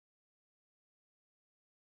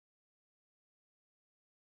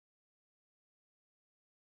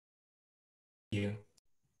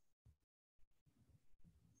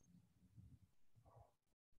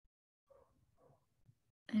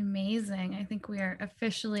Amazing. I think we are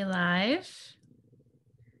officially live.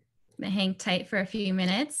 I'm gonna hang tight for a few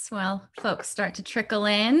minutes while folks start to trickle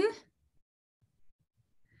in.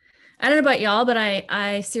 I don't know about y'all, but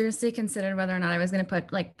I seriously considered whether or not I was going to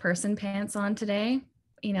put like person pants on today.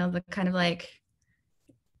 You know, the kind of like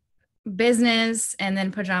business and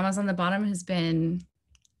then pajamas on the bottom has been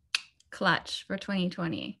clutch for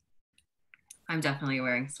 2020. I'm definitely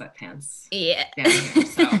wearing sweatpants. Yeah. Down here,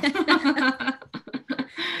 so.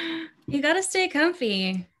 You got to stay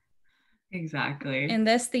comfy. Exactly. In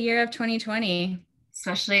this, the year of 2020.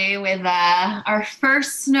 Especially with our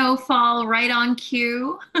first snowfall right on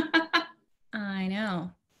cue. I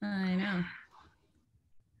know.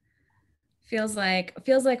 Feels like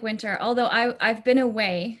winter, although I've been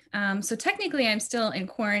away. So technically I'm still in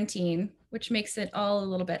quarantine, which makes it all a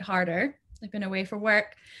little bit harder. I've been away for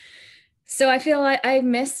work. So I feel like I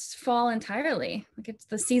missed fall entirely. Like it's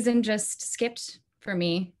the season just skipped for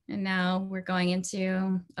me. And now we're going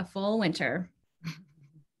into a full winter.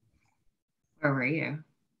 Where were you?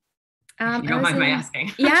 If you don't mind my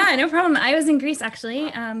asking. Yeah, no problem. I was in Greece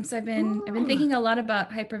actually. So I've been thinking a lot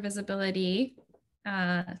about hypervisibility,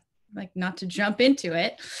 like not to jump into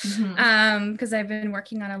it, because I've been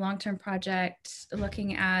working on a long-term project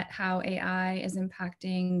looking at how AI is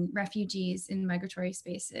impacting refugees in migratory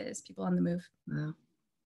spaces, people on the move. Wow.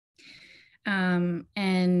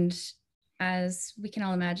 And as we can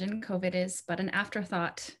all imagine, COVID is but an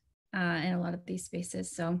afterthought in a lot of these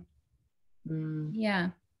spaces. So yeah,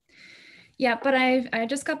 but I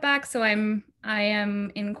just got back, so I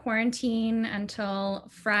am in quarantine until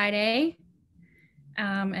Friday.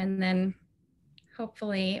 And then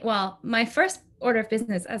hopefully, well, my first order of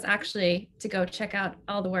business is actually to go check out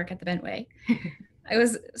all the work at the Bentway. I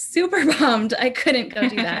was super bummed I couldn't go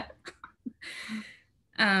do that.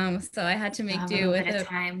 So I had to make do with a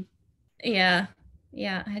time. Yeah,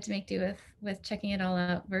 I had to make do with checking it all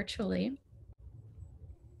out virtually.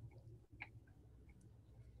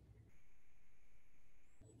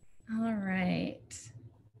 All right,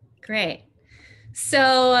 great.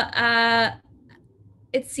 So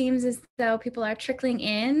it seems as though people are trickling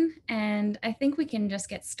in, and I think we can just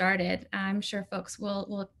get started. I'm sure folks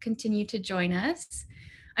will continue to join us.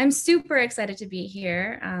 I'm super excited to be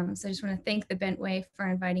here. So I just want to thank the Bentway for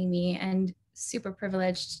inviting me, and super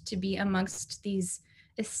privileged to be amongst these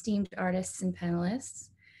esteemed artists and panelists.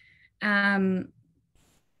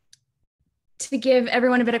 To give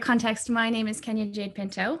everyone a bit of context, my name is Kenya-Jade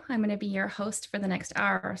Pinto. I'm going to be your host for the next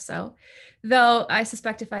hour or so, though I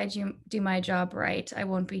suspect if I do my job right, I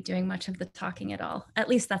won't be doing much of the talking at all. At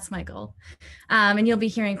least that's my goal. And you'll be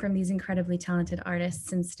hearing from these incredibly talented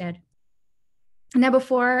artists instead. Now,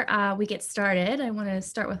 before we get started, I want to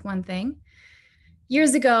start with one thing.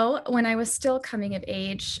 Years ago, when I was still coming of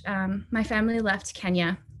age, my family left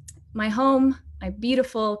Kenya, my home, my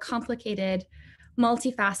beautiful, complicated,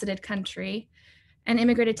 multifaceted country, and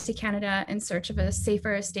immigrated to Canada in search of a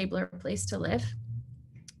safer, stabler place to live.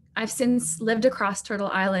 I've since lived across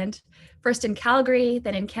Turtle Island, first in Calgary,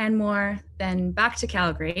 then in Canmore, then back to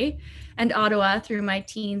Calgary and Ottawa through my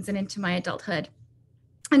teens and into my adulthood.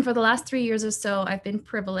 And for the last 3 years or so, I've been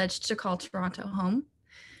privileged to call Toronto home.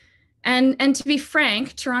 And to be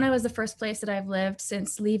frank, Toronto is the first place that I've lived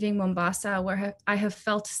since leaving Mombasa, where I have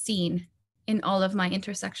felt seen in all of my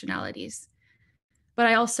intersectionalities. But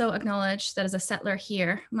I also acknowledge that as a settler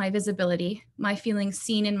here, my visibility, my feeling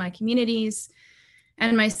seen in my communities,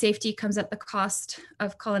 and my safety comes at the cost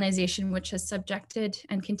of colonization, which has subjected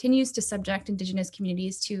and continues to subject Indigenous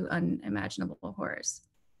communities to unimaginable horrors.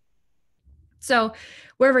 So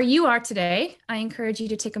wherever you are today, I encourage you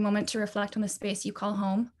to take a moment to reflect on the space you call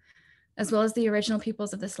home, as well as the original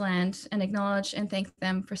peoples of this land, and acknowledge and thank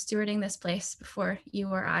them for stewarding this place before you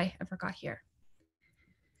or I ever got here.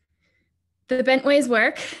 The Bentway's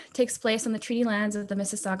work takes place on the treaty lands of the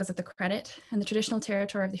Mississaugas of the Credit and the traditional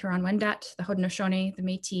territory of the Huron-Wendat, the Haudenosaunee, the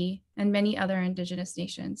Métis, and many other Indigenous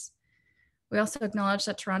nations. We also acknowledge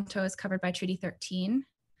that Toronto is covered by Treaty 13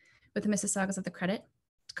 with the Mississaugas of the Credit.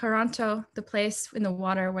 Toronto, the place in the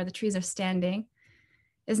water where the trees are standing,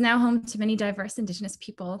 is now home to many diverse Indigenous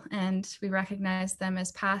people, and we recognize them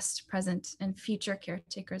as past, present, and future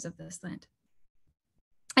caretakers of this land.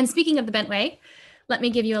 And speaking of the Bentway, let me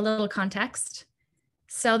give you a little context.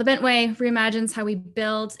 So the Bentway reimagines how we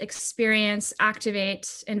build, experience,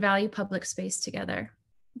 activate, and value public space together.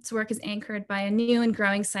 Its work is anchored by a new and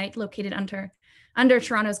growing site located under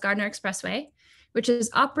Toronto's Gardiner Expressway, which is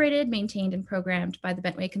operated, maintained, and programmed by the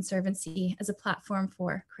Bentway Conservancy as a platform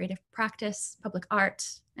for creative practice, public art,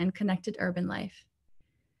 and connected urban life.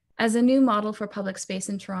 As a new model for public space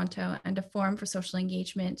in Toronto and a forum for social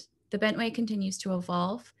engagement, the Bentway continues to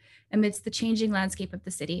evolve amidst the changing landscape of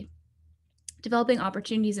the city, developing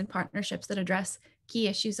opportunities and partnerships that address key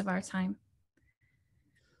issues of our time.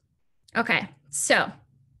 Okay, so a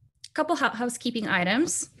couple housekeeping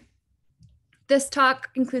items. This talk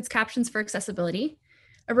includes captions for accessibility.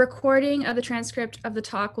 A recording of the transcript of the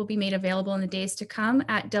talk will be made available in the days to come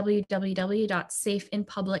at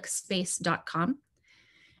www.safeinpublicspace.com.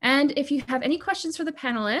 And if you have any questions for the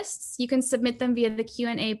panelists, you can submit them via the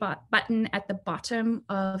Q&A button at the bottom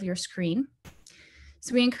of your screen.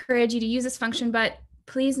 So we encourage you to use this function, but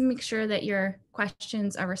please make sure that your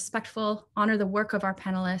questions are respectful, honor the work of our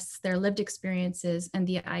panelists, their lived experiences, and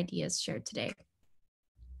the ideas shared today.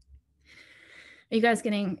 Is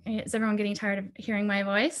everyone getting tired of hearing my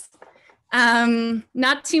voice?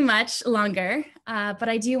 Not too much longer, but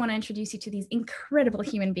I do want to introduce you to these incredible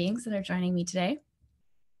human beings that are joining me today.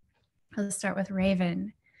 Let's start with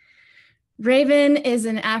Ravyn. Ravyn is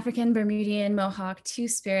an African Bermudian Mohawk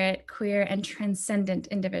two-spirit, queer, and transcendent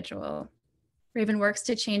individual. Ravyn works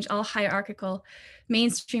to change all hierarchical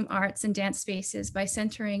mainstream arts and dance spaces by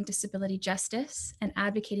centering disability justice and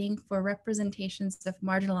advocating for representations of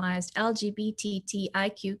marginalized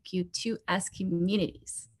LGBTIQQ2S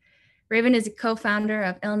communities. Ravyn is a co-founder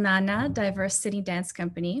of Il Nana Diverse City Dance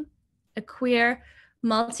Company, a queer,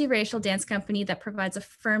 multiracial dance company that provides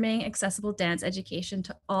affirming, accessible dance education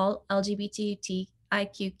to all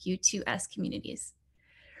LGBTIQQ2S communities.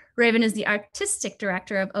 Ravyn is the artistic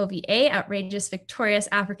director of OVA, Outrageous Victorious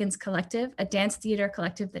Africans Collective, a dance theater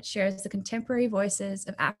collective that shares the contemporary voices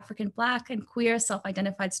of African, Black, and queer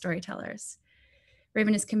self-identified storytellers.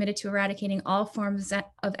 Ravyn is committed to eradicating all forms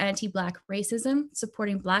of anti-Black racism,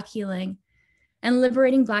 supporting Black healing, and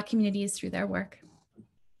liberating Black communities through their work.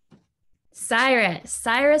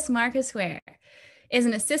 Syrus Marcus Ware is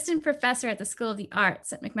an assistant professor at the School of the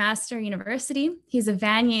Arts at McMaster University. He's a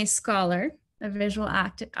Vanier scholar, a visual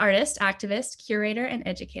artist, activist, curator, and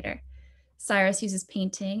educator. Syrus uses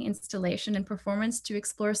painting, installation, and performance to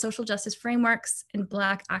explore social justice frameworks in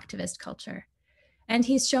Black activist culture. And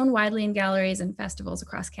he's shown widely in galleries and festivals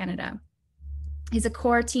across Canada. He's a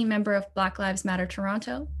core team member of Black Lives Matter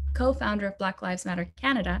Toronto, co-founder of Black Lives Matter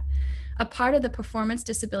Canada, a part of the Performance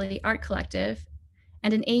Disability Art Collective,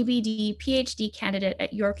 and an ABD PhD candidate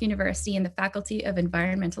at York University in the Faculty of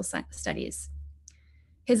Environmental Studies.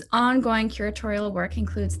 His ongoing curatorial work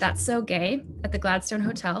includes That's So Gay at the Gladstone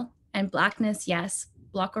Hotel and Blackness, Yes,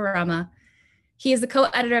 Blockorama. He is the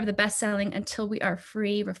co-editor of the best-selling Until We Are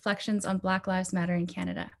Free, Reflections on Black Lives Matter in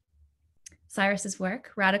Canada. Syrus's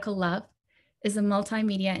work, Radical Love, is a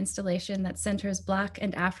multimedia installation that centers Black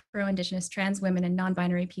and Afro-Indigenous trans women and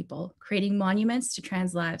non-binary people, creating monuments to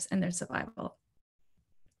trans lives and their survival.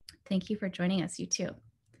 Thank you for joining us, you too.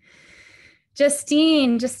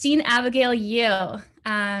 Justine Abigail Yu.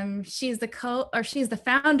 She's the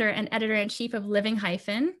founder and editor-in-chief of Living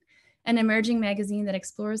Hyphen, an emerging magazine that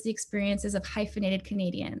explores the experiences of hyphenated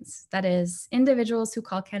Canadians, that is, individuals who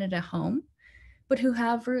call Canada home, but who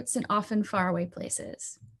have roots in often faraway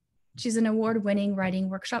places. She's an award-winning writing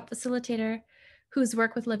workshop facilitator whose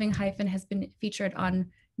work with Living Hyphen has been featured on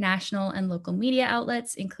national and local media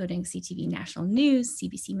outlets, including CTV National News,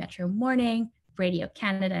 CBC Metro Morning, Radio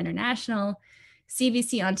Canada International,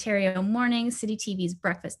 CBC Ontario Morning, City TV's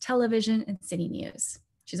Breakfast Television, and City News.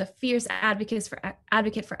 She's a fierce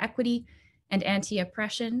advocate for equity and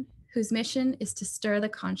anti-oppression, whose mission is to stir the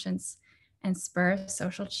conscience and spur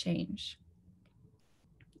social change.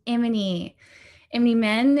 Immony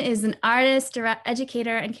Men is an artist,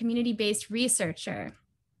 educator, and community-based researcher.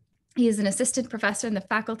 He is an assistant professor in the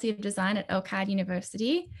Faculty of Design at OCAD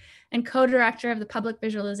University and co-director of the Public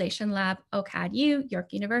Visualization Lab, OCAD-U,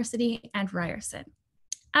 York University, and Ryerson.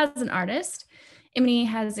 As an artist, Immony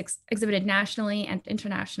has exhibited nationally and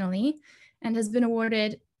internationally and has been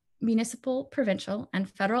awarded municipal, provincial, and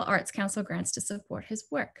federal Arts Council grants to support his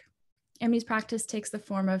work. Immony's practice takes the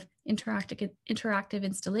form of interactive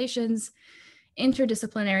installations,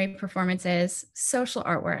 interdisciplinary performances, social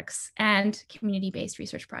artworks, and community-based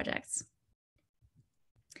research projects.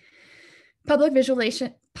 Public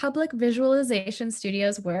Visualization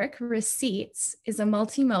Studio's work, Receipts, is a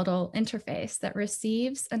multimodal interface that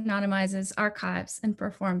receives, anonymizes, archives, and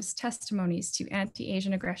performs testimonies to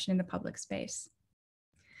anti-Asian aggression in the public space.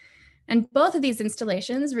 And both of these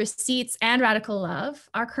installations, Receipts and Radical Love,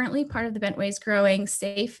 are currently part of the Bentway's growing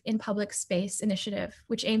Safe in Public Space initiative,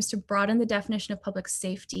 which aims to broaden the definition of public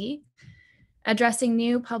safety, addressing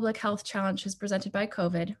new public health challenges presented by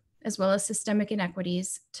COVID, as well as systemic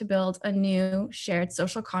inequities to build a new shared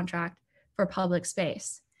social contract for public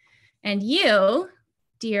space. And you,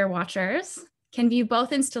 dear watchers, can view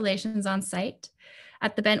both installations on site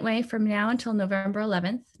at the Bentway from now until November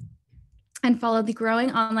 11th, and follow the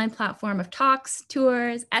growing online platform of talks,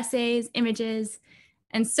 tours, essays, images,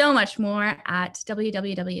 and so much more at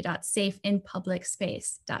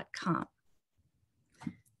www.safeinpublicspace.com.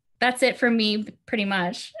 That's it for me, pretty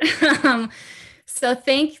much. So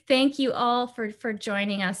thank you all for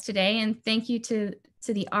joining us today, and thank you to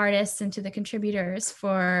the artists and to the contributors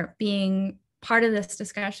for being part of this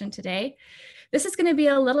discussion today. This is going to be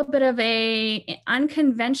a little bit of a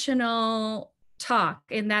unconventional talk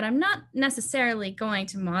in that I'm not necessarily going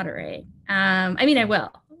to moderate. I mean, I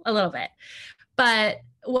will a little bit, but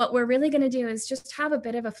what we're really going to do is just have a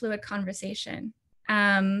bit of a fluid conversation.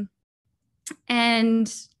 And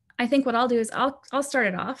I think what I'll do is I'll start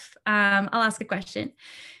it off. I'll ask a question,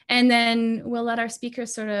 and then we'll let our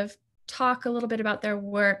speakers sort of talk a little bit about their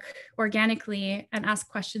work organically and ask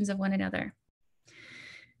questions of one another.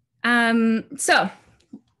 So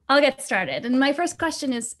I'll get started. And my first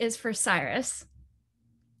question is for Syrus,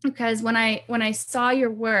 because when I saw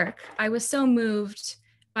your work, I was so moved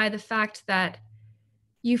by the fact that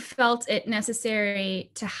you felt it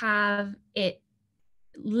necessary to have it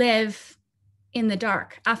live in the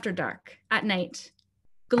dark, after dark, at night,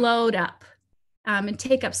 glowed up, and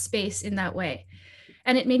take up space in that way.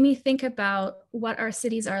 And it made me think about what our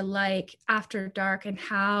cities are like after dark and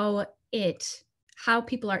how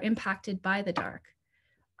people are impacted by the dark.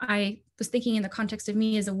 I was thinking in the context of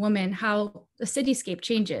me as a woman, how the cityscape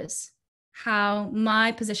changes, how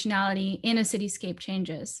my positionality in a cityscape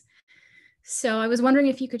changes. So I was wondering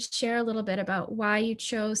if you could share a little bit about why you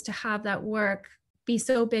chose to have that work be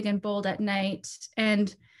so big and bold at night,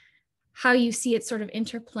 and how you see it sort of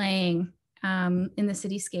interplaying in the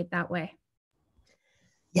cityscape that way.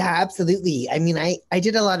 Yeah, absolutely. I mean, I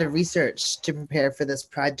did a lot of research to prepare for this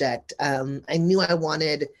project. I knew I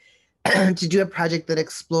wanted to do a project that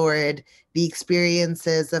explored the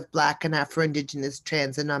experiences of Black and Afro-Indigenous,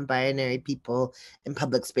 trans and non-binary people in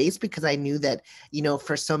public space, because I knew that, you know,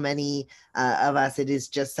 for so many of us, it is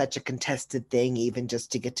just such a contested thing, even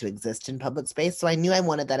just to get to exist in public space. So I knew I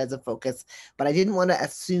wanted that as a focus, but I didn't want to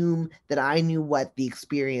assume that I knew what the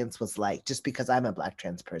experience was like just because I'm a Black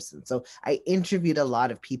trans person. So I interviewed a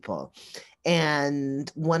lot of people. And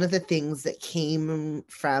one of the things that came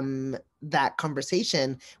from that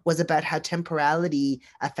conversation was about how temporality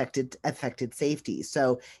affected safety.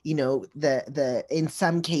 So, you know, the in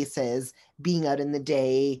some cases, being out in the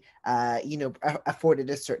day, you know, afforded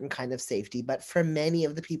a certain kind of safety. But for many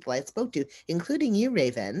of the people I spoke to, including you,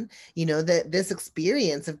 Ravyn, you know, this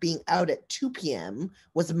experience of being out at 2 p.m.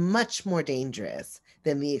 was much more dangerous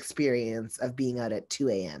than the experience of being out at 2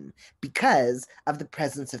 a.m. because of the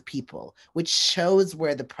presence of people, which shows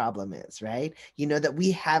where the problem is, right? You know, that we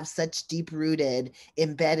have such deep-rooted,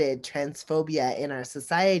 embedded transphobia in our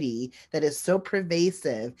society that is so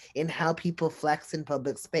pervasive in how people flex in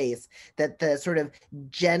public space, that the sort of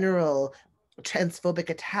general transphobic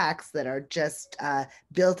attacks that are just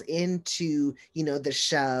built into, you know, the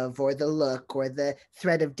shove or the look or the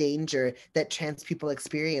threat of danger that trans people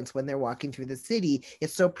experience when they're walking through the city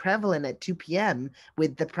is so prevalent at 2 p.m.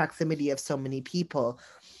 with the proximity of so many people.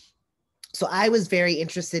 So I was very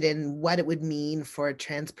interested in what it would mean for a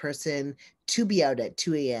trans person to be out at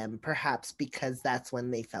 2 a.m., perhaps because that's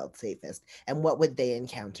when they felt safest. And what would they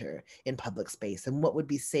encounter in public space? And what would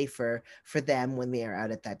be safer for them when they are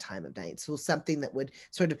out at that time of night? So something that would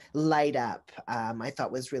sort of light up, I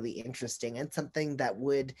thought was really interesting, and something that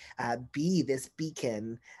would be this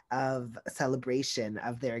beacon of celebration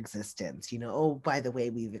of their existence. You know, oh, by the way,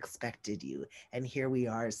 we've expected you, and here we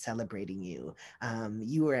are celebrating you.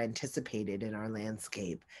 You were anticipated in our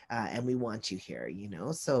landscape, and we want you here, you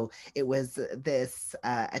know? So it was this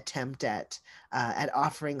attempt at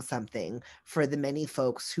offering something for the many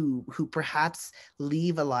folks who perhaps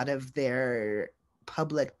leave a lot of their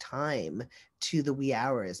public time to the wee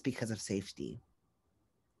hours because of safety.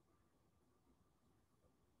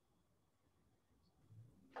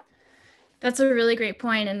 That's a really great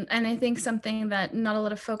point. And I think something that not a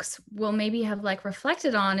lot of folks will maybe have like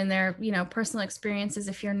reflected on in their, you know, personal experiences,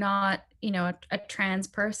 if you're not, you know, a trans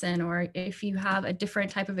person, or if you have a different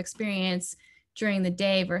type of experience during the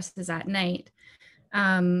day versus at night.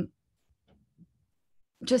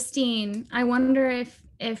 Justine, I wonder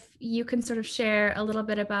if you can sort of share a little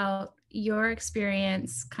bit about your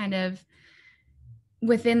experience kind of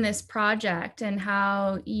within this project and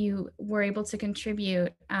how you were able to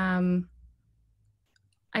contribute.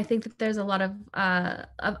 I think that there's a lot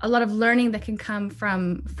of learning that can come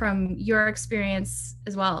from your experience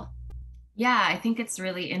as well. Yeah, I think it's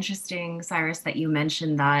really interesting, Syrus, that you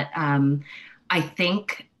mentioned that. I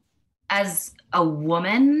think as a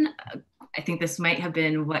woman, I think this might have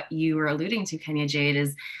been what you were alluding to, Kenya-Jade,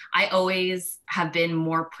 is I always have been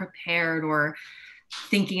more prepared or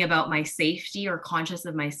thinking about my safety or conscious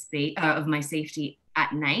of my safety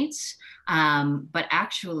at night. But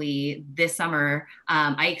actually this summer,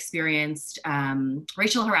 I experienced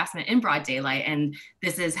racial harassment in broad daylight. And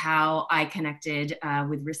this is how I connected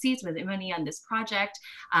with Receipts, with Immony on this project,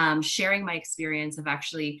 sharing my experience of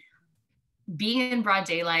actually being in broad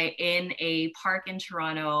daylight in a park in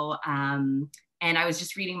Toronto. And I was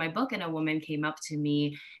just reading my book and a woman came up to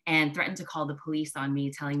me and threatened to call the police on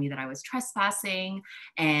me, telling me that I was trespassing,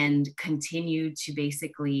 and continued to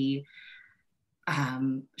basically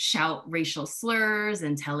shout racial slurs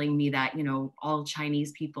and telling me that, you know, all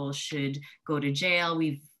Chinese people should go to jail.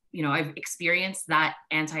 I've experienced that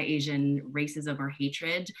anti-Asian racism or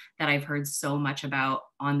hatred that I've heard so much about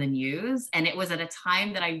on the news. And it was at a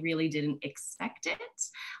time that I really didn't expect it,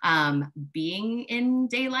 being in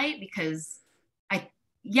daylight, because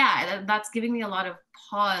that's giving me a lot of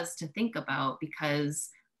pause to think about,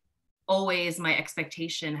 because always my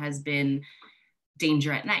expectation has been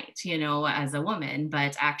danger at night, you know, as a woman.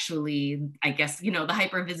 But actually, I guess, you know, the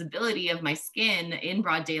hypervisibility of my skin in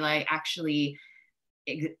broad daylight actually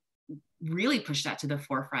really pushed that to the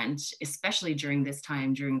forefront, especially during this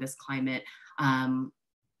time, during this climate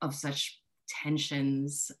of such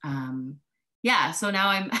tensions. So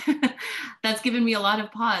now that's given me a lot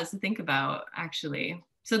of pause to think about, actually.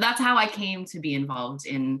 So that's how I came to be involved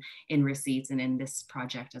in Receipts and in this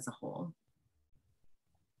project as a whole.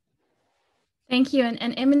 Thank you.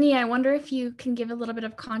 And Immony, I wonder if you can give a little bit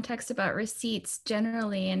of context about Receipts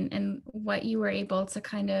generally and what you were able to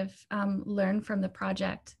kind of learn from the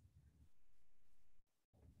project.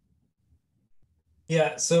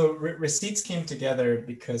 Yeah, so Receipts came together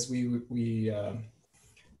because in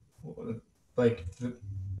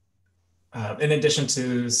addition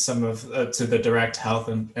to some of to the direct health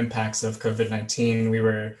impacts of COVID-19, we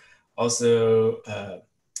were also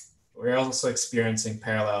experiencing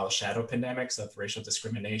parallel shadow pandemics of racial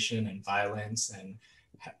discrimination and violence and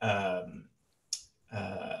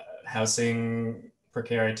housing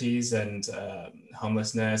precarities and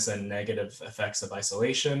homelessness and negative effects of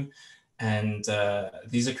isolation. And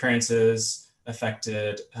these occurrences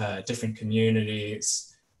affected different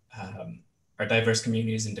communities, or diverse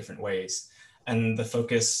communities in different ways. And the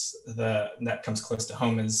focus that comes close to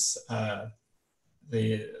home is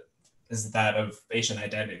that of Asian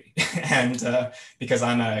identity. And because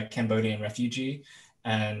I'm a Cambodian refugee,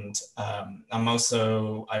 and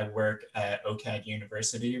I work at OCAD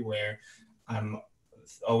University, where I'm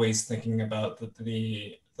always thinking about the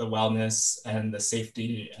wellness and the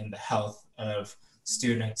safety and the health of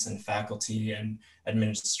students and faculty and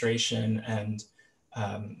administration. And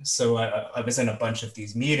so I was in a bunch of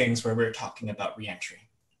these meetings where we were talking about reentry,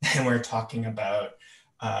 and we're talking about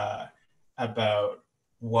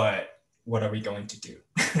what are we going to do,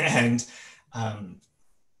 and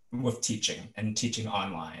with teaching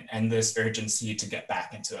online, and this urgency to get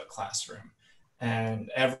back into a classroom. And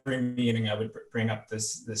every meeting I would bring up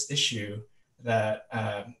this issue that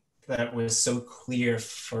was so clear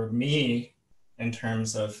for me in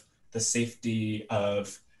terms of the safety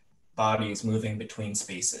of bodies moving between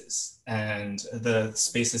spaces and the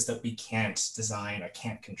spaces that we can't design or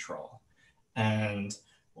can't control. And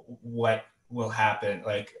what will happen,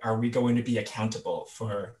 like, are we going to be accountable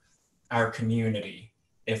for our community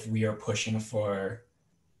if we are pushing for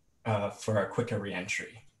a quicker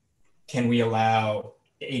reentry? Can we allow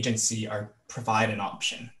agency or provide an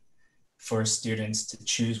option for students to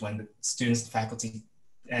choose when students, faculty,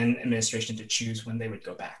 and administration to choose when they would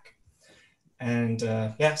go back? And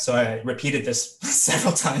so I repeated this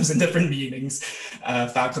several times in different meetings,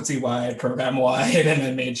 faculty-wide, program-wide, and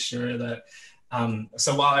I made sure that,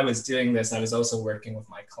 so while I was doing this, I was also working with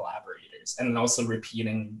my collaborators and also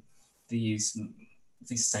repeating these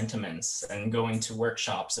sentiments and going to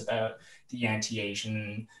workshops about the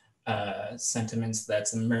anti-Asian sentiments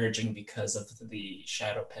that's emerging because of the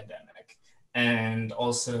shadow pandemic, and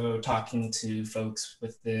also talking to folks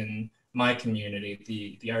within my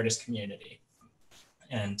community, the artist community,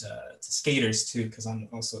 and to skaters too, because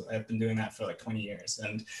I've been doing that for like 20 years,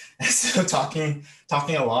 and so talking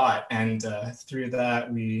a lot. And through that,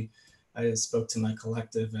 I spoke to my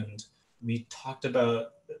collective, and we talked about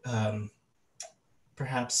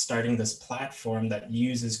perhaps starting this platform that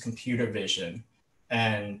uses computer vision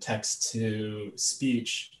and text to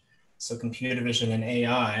speech, so computer vision and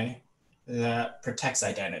AI, that protects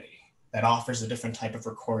identity, that offers a different type of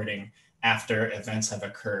recording after events have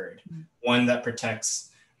occurred, one that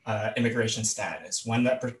protects immigration status, one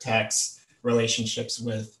that protects relationships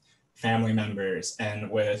with family members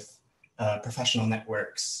and with professional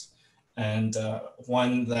networks, and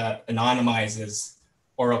one that anonymizes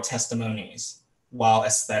oral testimonies while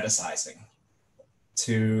aestheticizing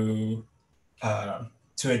to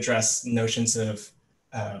address notions of,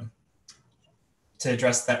 to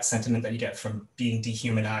address that sentiment that you get from being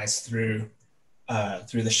dehumanized through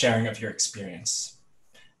the sharing of your experience,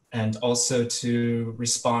 and also to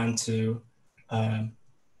respond to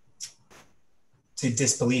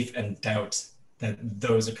disbelief and doubt that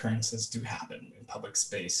those occurrences do happen in public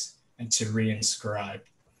space, and to reinscribe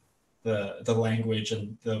the language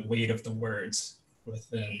and the weight of the words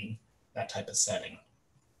within that type of setting.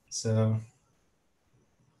 So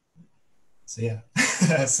yeah,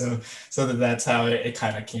 so that's how it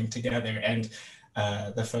kind of came together. And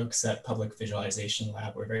the folks at Public Visualization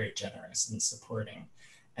Lab were very generous in supporting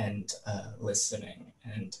and listening.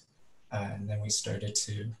 And then we started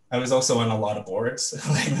to, I was also on a lot of boards,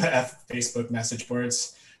 like Facebook message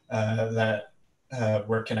boards that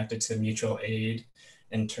were connected to mutual aid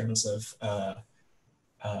in terms of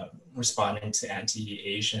responding to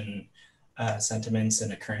anti-Asian sentiments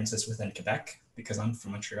and occurrences within Quebec, because I'm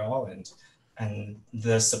from Montreal, and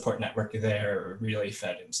the support network there really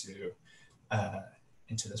fed into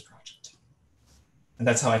this project. And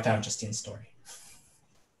that's how I found Justine's story.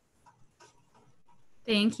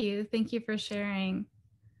 Thank you. Thank you for sharing.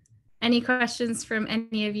 Any questions from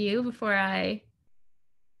any of you before I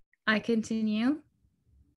continue?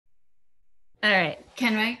 All right.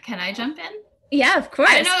 Can I jump in? Yeah, of course.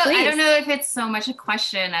 I don't know if it's so much a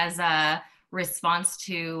question as a response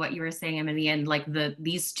to what you were saying, Immony, and like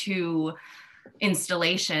these two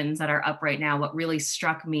installations that are up right now. What really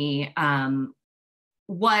struck me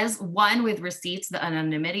was, one, with receipts, the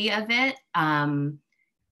anonymity of it,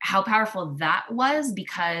 how powerful that was,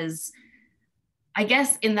 because I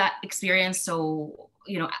guess in that experience, so,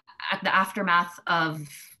 you know, at the aftermath of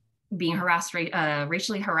being harassed,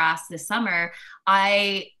 racially harassed this summer,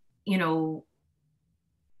 I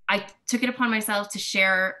took it upon myself to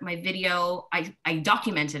share my video. I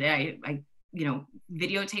documented it. I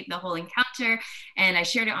videotaped the whole encounter, and I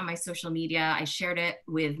shared it on my social media. I shared it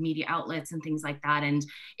with media outlets and things like that, and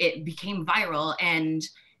it became viral. And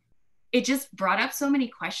it just brought up so many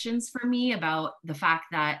questions for me about the fact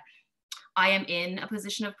that I am in a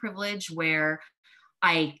position of privilege where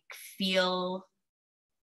I feel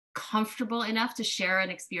comfortable enough to share an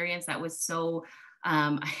experience that was so,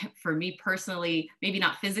 for me personally, maybe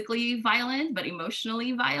not physically violent, but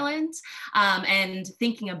emotionally violent. And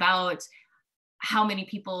thinking about how many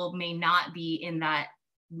people may not be in that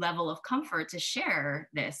level of comfort to share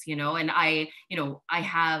this, and I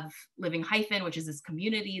have Living Hyphen, which is this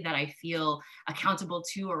community that I feel accountable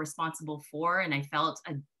to or responsible for. And I felt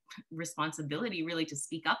a responsibility really to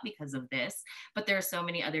speak up because of this. But there are so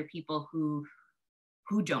many other people who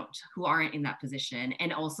aren't in that position.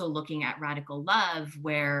 And also looking at Radical Love,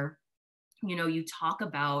 where, you talk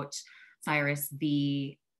about, Syrus,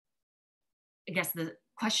 the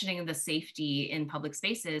questioning of the safety in public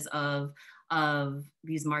spaces of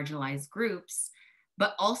these marginalized groups,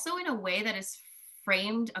 but also in a way that is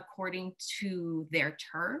framed according to their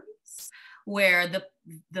terms, where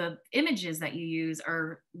the images that you use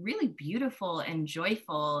are really beautiful and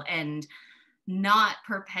joyful, and not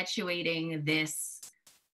perpetuating this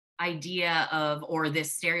idea of, or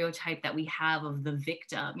this stereotype that we have of the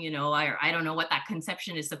victim. I don't know what that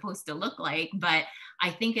conception is supposed to look like, but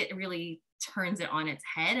I think it really turns it on its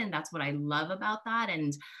head, and that's what I love about that.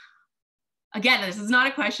 And again, this is not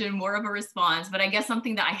a question, more of a response, but I guess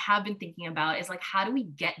something that I have been thinking about is, like, how do we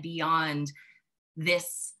get beyond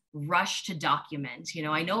this rush to document?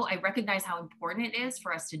 I recognize how important it is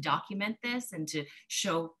for us to document this and to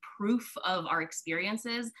show proof of our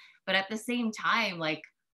experiences, but at the same time, like,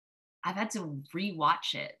 I've had to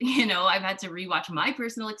rewatch it. I've had to rewatch my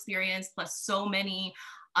personal experience, plus so many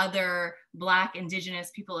other Black, Indigenous,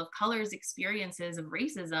 people of color's experiences of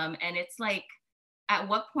racism. And it's like, at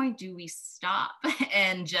what point do we stop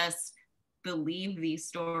and just believe these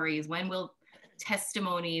stories? When will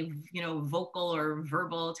testimony, vocal or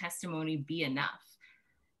verbal testimony be enough?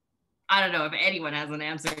 I don't know if anyone has an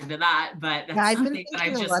answer to that, but that's something that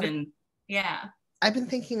I've just been, I've been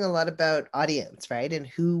thinking a lot about audience, right? And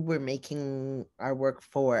who we're making our work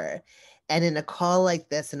for. And in a call like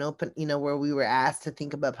this, an open, where we were asked to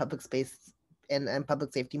think about public space and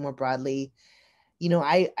public safety more broadly,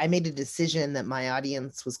 I made a decision that my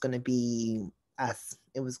audience was going to be us.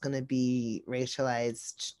 It was going to be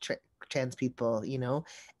racialized trans people,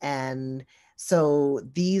 and so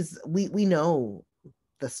we know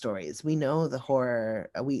the stories, we know the horror,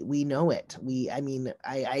 we know it.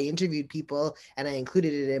 I interviewed people, and I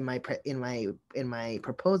included it in my in my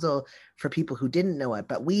proposal for people who didn't know it,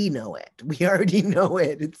 but we know it. We already know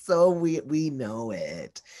it. It's so we know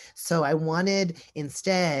it. So I wanted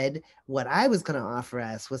instead, what I was going to offer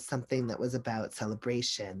us was something that was about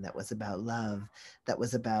celebration, that was about love, that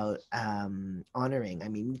was about honoring. I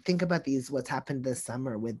mean, think about what's happened this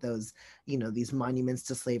summer with those, these monuments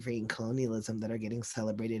to slavery and colonialism that are getting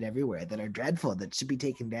celebrated everywhere, that are dreadful, that should be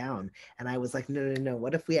taken down. And I was like, no.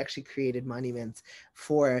 What if we actually created monuments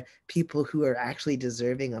for people who are actually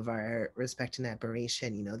deserving of our respect and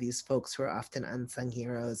admiration? These folks who are often unsung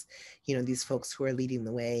heroes, these folks who are leading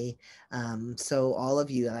the way. So all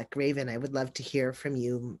of you, like Ravyn, I would love to hear from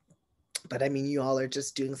you. But I mean, you all are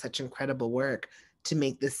just doing such incredible work to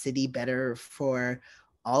make the city better for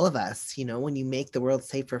all of us. When you make the world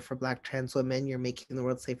safer for Black trans women, you're making the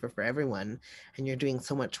world safer for everyone. And you're doing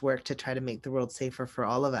so much work to try to make the world safer for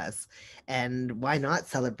all of us. And why not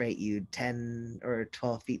celebrate you 10 or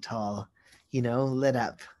 12 feet tall, lit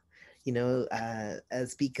up,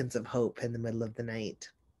 as beacons of hope in the middle of the night?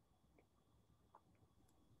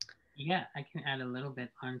 Yeah, I can add a little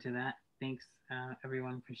bit onto that. Thanks,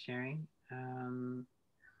 everyone, for sharing.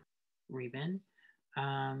 Ravyn,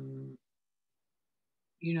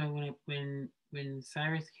 when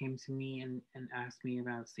Syrus came to me and asked me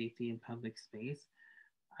about safety in public space,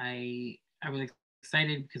 I was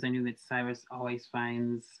excited because I knew that Syrus always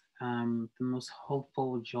finds the most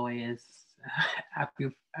hopeful, joyous,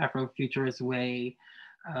 Afrofuturist way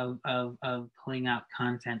of pulling out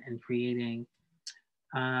content and creating.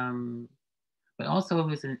 But also it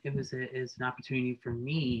was an opportunity for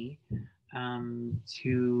me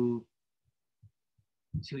to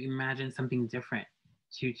imagine something different,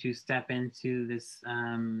 to step into this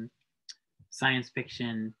science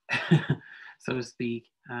fiction, so to speak,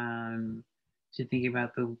 to think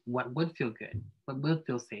about what would feel good, what would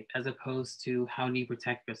feel safe, as opposed to how do you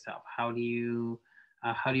protect yourself, how do you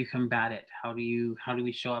combat it, how do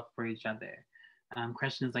we show up for each other.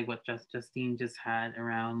 Questions like what Justine just had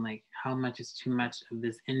around, like, how much is too much of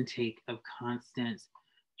this intake of constant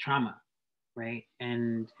trauma, right?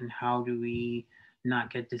 And how do we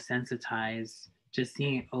not get desensitized just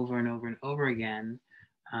seeing it over and over and over again?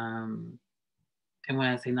 And when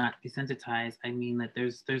I say not desensitized, I mean that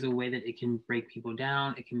there's a way that it can break people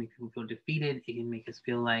down. It can make people feel defeated. It can make us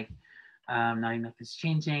feel like not enough is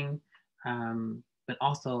changing. But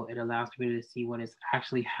also it allows people to see what is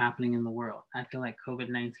actually happening in the world. I feel like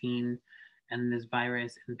COVID-19 and this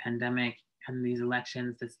virus and pandemic and these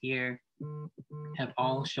elections this year have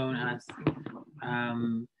all shown us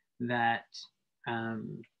that have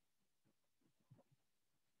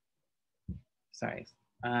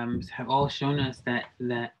all shown us that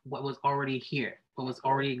what was already here, what was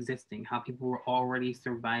already existing, how people were already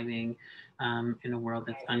surviving in a world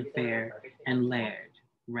that's unfair and layered,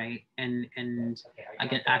 right? And I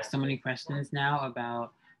get asked so many questions now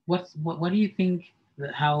about what do you think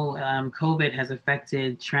how COVID has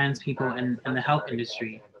affected trans people and the health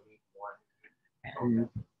industry? And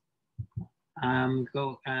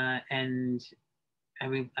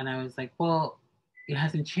and I was like, well, it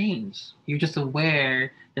hasn't changed. You're just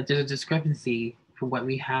aware that there's a discrepancy for what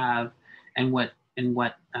we have and what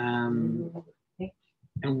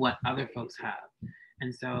other folks have.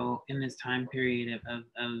 And so in this time period of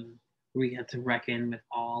we have to reckon with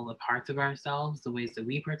all the parts of ourselves, the ways that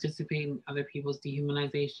we participate in other people's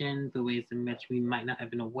dehumanization, the ways in which we might not have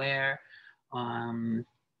been aware, and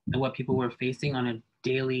what people were facing on a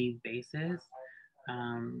daily basis.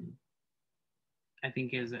 I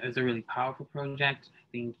think is a really powerful project. I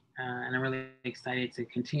think, and I'm really excited to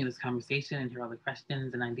continue this conversation and hear all the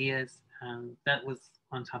questions and ideas. That was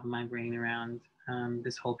on top of my brain around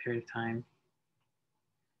this whole period of time.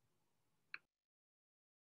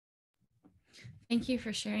 Thank you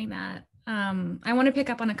for sharing that. I want to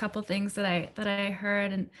pick up on a couple things that I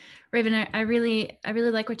heard, and Ravyn, I really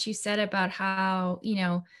like what you said about how,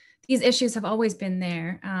 these issues have always been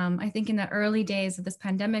there. I think in the early days of this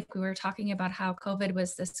pandemic, we were talking about how COVID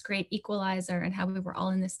was this great equalizer and how we were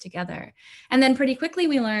all in this together. And then pretty quickly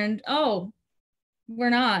we learned, oh,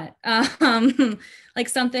 we're not. Like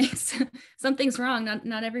something's wrong.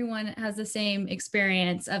 Not everyone has the same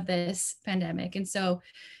experience of this pandemic. And so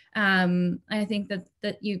I think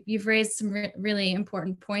that you've raised some really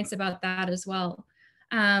important points about that as well.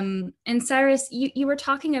 And Syrus, you were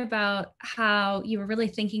talking about how you were really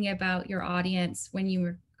thinking about your audience when you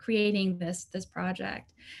were creating this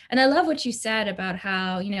project. And I love what you said about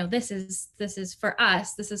how, this is for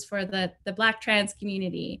us, this is for the Black trans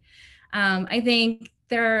community. I think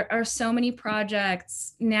there are so many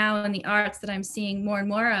projects now in the arts that I'm seeing more and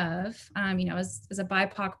more of, as a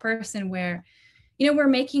BIPOC person, where we're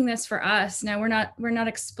making this for us. Now we're not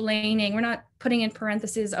explaining, we're not putting in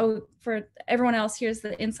parentheses, oh, for everyone else, here's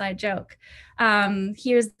the inside joke.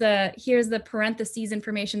 Here's the parentheses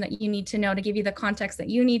information that you need to know to give you the context that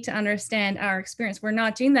you need to understand our experience. We're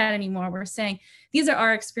not doing that anymore. We're saying these are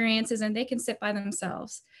our experiences and they can sit by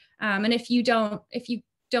themselves. And if you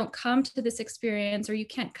don't come to this experience, or you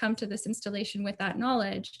can't come to this installation with that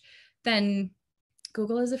knowledge, then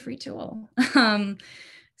Google is a free tool.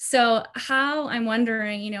 So how, I'm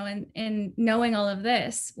wondering, in knowing all of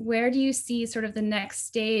this, where do you see sort of the next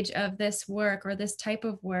stage of this work, or this type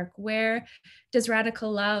of work? Where does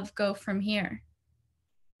Radical Love go from here?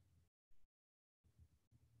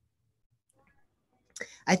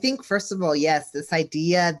 I think, first of all, yes, this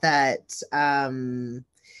idea that,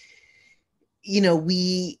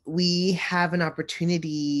 we have an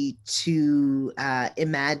opportunity to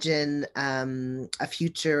imagine a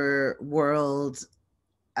future world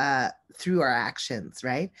through our actions,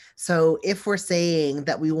 right? So if we're saying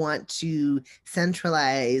that we want to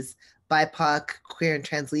centralize BIPOC, queer, and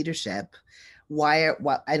trans leadership,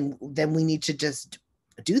 and then we need to just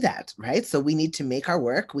do that, right? So we need to make our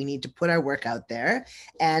work, we need to put our work out there.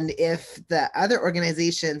 And if the other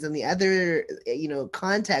organizations and the other,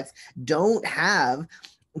 contexts don't have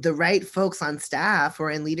the right folks on staff or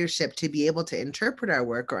in leadership to be able to interpret our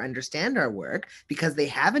work or understand our work, because they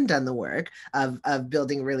haven't done the work of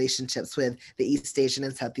building relationships with the East Asian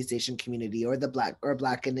and Southeast Asian community, or the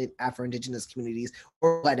Black and Afro-Indigenous communities,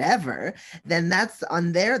 or whatever, then that's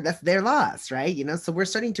their loss, right? So we're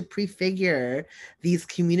starting to prefigure these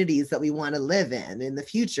communities that we want to live in the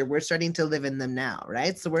future. We're starting to live in them now,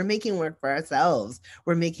 right? So we're making work for ourselves.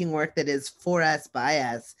 We're making work that is for us, by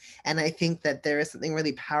us. And I think that there is something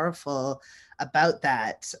really powerful about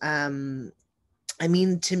that. To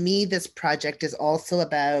me, this project is also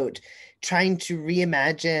about trying to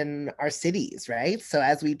reimagine our cities, right? So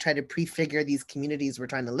as we try to prefigure these communities we're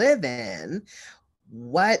trying to live in,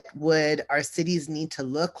 what would our cities need to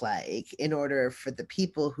look like in order for the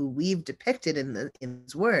people who we've depicted in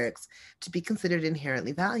these works to be considered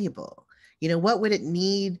inherently valuable? What would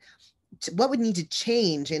need to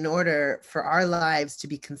change in order for our lives to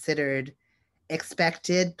be considered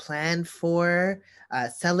expected, planned for,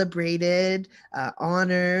 celebrated,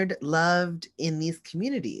 honored, loved in these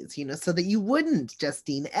communities, so that you wouldn't,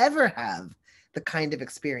 Justine, ever have the kind of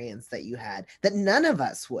experience that you had, that none of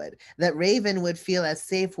us would, that Ravyn would feel as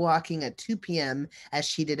safe walking at 2 p.m. as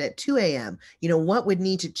she did at 2 a.m. What would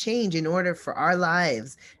need to change in order for our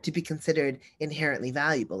lives to be considered inherently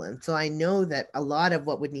valuable? And so I know that a lot of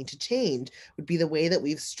what would need to change would be the way that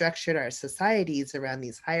we've structured our societies around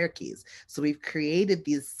these hierarchies. So we've created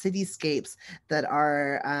these cityscapes that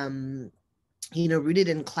are, rooted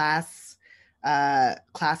in class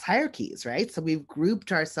hierarchies, right? So we've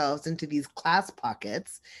grouped ourselves into these class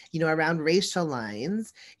pockets, around racial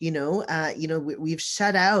lines. We've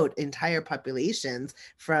shut out entire populations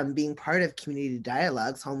from being part of community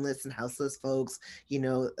dialogues, homeless and houseless folks,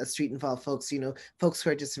 street involved folks, folks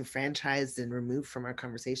who are disenfranchised and removed from our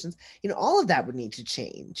conversations. All of that would need to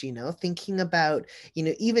change, thinking about,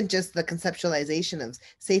 even just the conceptualization of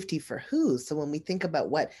safety for who. So when we think about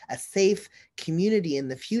what a safe community in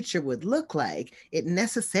the future would look like, it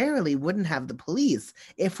necessarily wouldn't have the police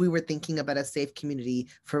if we were thinking about a safe community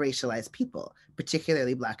for racialized people,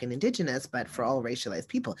 particularly Black and Indigenous, but for all racialized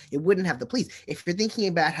people. It wouldn't have the police. If you're thinking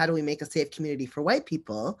about how do we make a safe community for white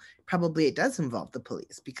people, probably it does involve the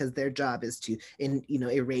police, because their job is to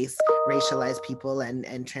erase racialized people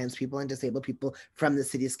and trans people and disabled people from the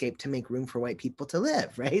cityscape to make room for white people to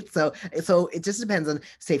live, right? So it just depends on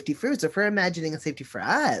safety first. If we're imagining a safety for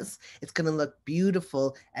us, it's going to look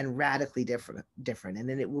beautiful and radically different, and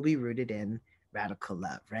then it will be rooted in radical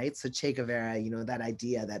love, right? So Che Guevara, that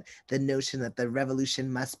idea that the notion that the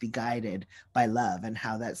revolution must be guided by love, and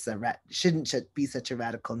how that's shouldn't be such a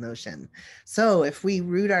radical notion. So if we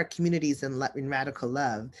root our communities in radical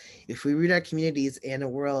love, if we root our communities in a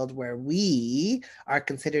world where we are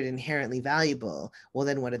considered inherently valuable, well,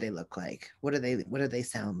 then what do they look like? What do they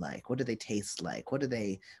sound like? What do they taste like? What do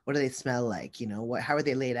they smell like? How are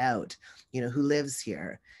they laid out? Who lives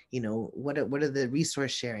here? What do the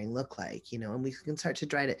resource sharing look like? And we can start to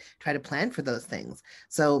try to plan for those things.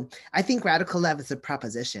 So I think radical love is a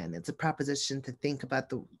proposition. It's a proposition to think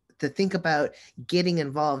about getting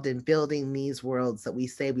involved in building these worlds that we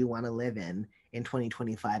say we want to live in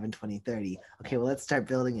 2025 and 2030. Okay, well, let's start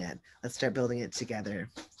building it. Let's start building it together.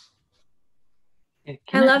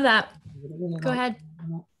 I love that. Go ahead.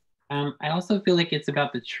 I also feel like it's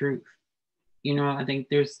about the truth. I think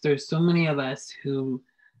there's so many of us who,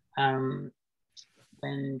 when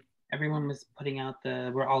everyone was putting out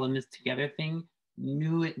the "we're all in this together" thing,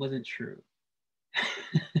 knew it wasn't true.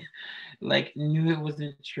 Like knew it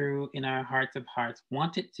wasn't true in our hearts of hearts,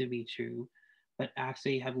 want it to be true, but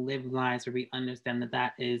actually have lived lives where we understand that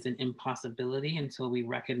that is an impossibility until we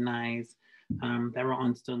recognize that we're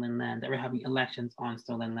on stolen land, that we're having elections on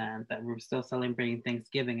stolen land, that we're still celebrating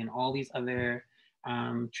Thanksgiving and all these other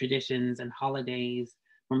traditions and holidays,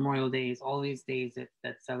 Memorial Days, all these days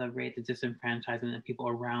that celebrate the disenfranchisement of people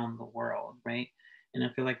around the world, right? And I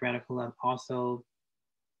feel like Radical Love also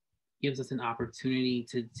gives us an opportunity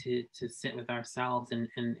to sit with ourselves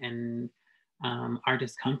and our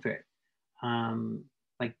discomfort.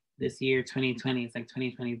 Like this year, 2020, it's like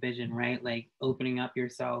 2020 vision, right? Like opening up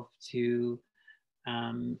yourself to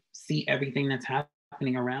see everything that's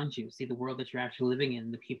happening around you, see the world that you're actually living in,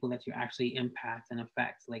 the people that you actually impact and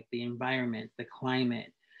affect, like the environment, the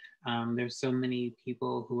climate. There's so many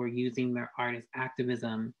people who are using their art as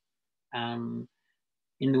activism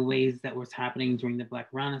in the ways that was happening during the Black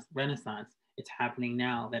Renaissance. It's happening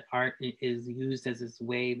now, that art is used as this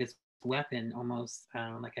way, this weapon, almost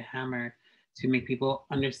like a hammer, to make people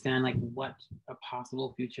understand like what a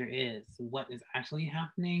possible future is, what is actually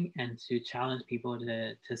happening, and to challenge people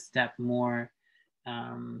to step more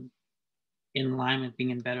in line with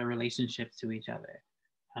being in better relationships to each other.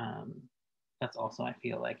 That's also, I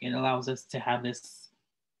feel like it allows us to have this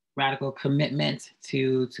radical commitment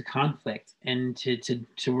to conflict and to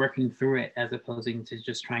working through it, as opposed to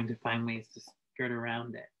just trying to find ways to skirt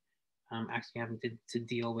around it, actually having to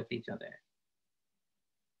deal with each other.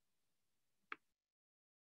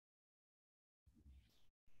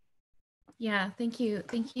 Yeah, thank you.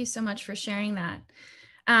 Thank you so much for sharing that.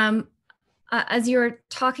 As you were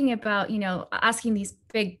talking about, asking these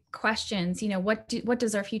big questions, what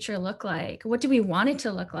does our future look like? What do we want it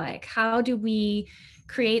to look like? How do we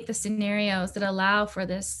create the scenarios that allow for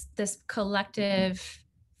this collective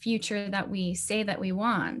future that we say that we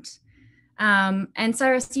want? And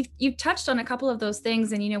Syrus, you've touched on a couple of those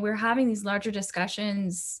things, and we're having these larger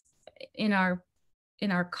discussions in our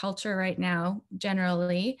culture right now,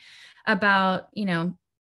 generally, about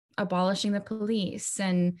abolishing the police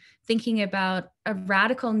and thinking about a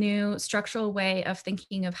radical new structural way of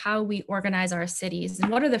thinking of how we organize our cities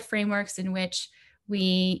and what are the frameworks in which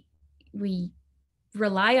we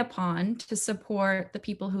rely upon to support the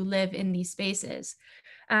people who live in these spaces.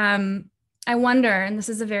 I wonder, and this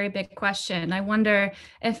is a very big question, I wonder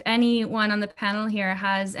if anyone on the panel here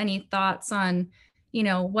has any thoughts on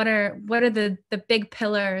what are the big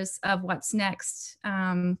pillars of what's next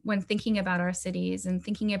when thinking about our cities and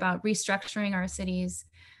thinking about restructuring our cities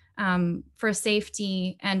for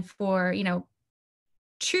safety and for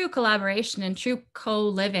true collaboration and true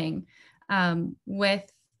co-living with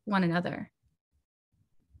one another.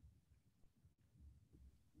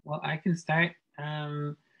 Well, I can start.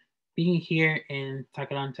 Being here in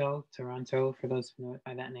Toronto, for those who know it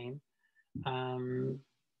by that name,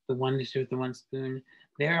 the one dish with the one spoon,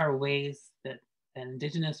 there are ways that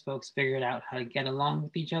Indigenous folks figured out how to get along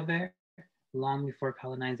with each other long before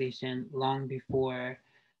colonization, long before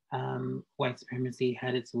white supremacy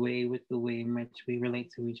had its way with the way in which we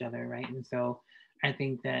relate to each other, right? And so I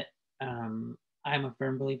think that I'm a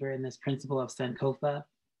firm believer in this principle of Sankofa.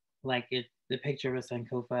 Like the picture of a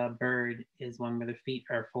Sankofa bird is one where the feet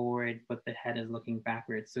are forward, but the head is looking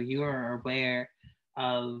backwards. So you are aware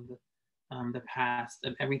of the past,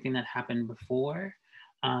 of everything that happened before,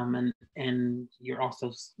 and you're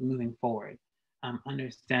also moving forward,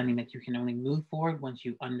 understanding that you can only move forward once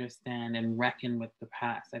you understand and reckon with the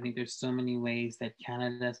past. I think there's so many ways that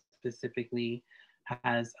Canada specifically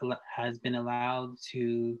has been allowed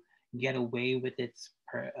to get away with its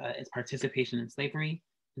participation in slavery,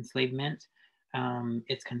 enslavement,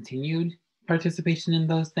 its continued participation in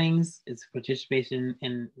those things, its participation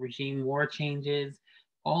in regime war changes,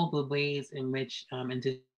 all the ways in which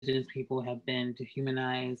Indigenous people have been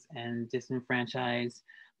dehumanized and disenfranchised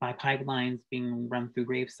by pipelines being run through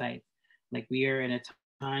grave sites. Like we are in a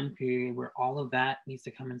time period where all of that needs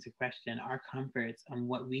to come into question, our comforts and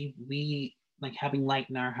what we like having light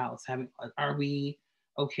in our house. Are we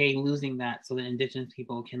okay losing that so that Indigenous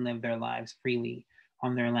people can live their lives freely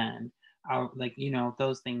on their land?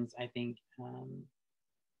 Those things I think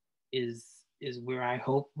is where I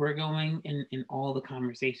hope we're going in all the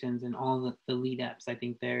conversations and all the lead ups. I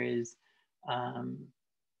think there is, I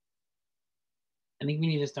think we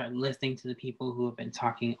need to start listening to the people who have been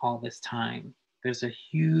talking all this time. There's a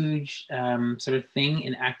huge sort of thing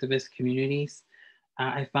in activist communities,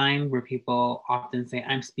 I find, where people often say,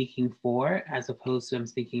 I'm speaking for, as opposed to I'm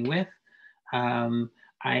speaking with. I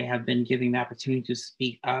have been given the opportunity to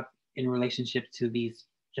speak up in relationship to these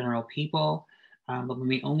general people. But when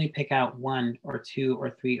we only pick out one or two or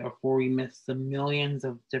three or four, we miss the millions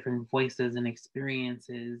of different voices and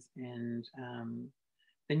experiences, and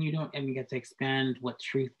then you don't even get to expand what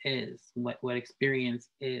truth is, what experience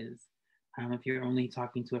is, if you're only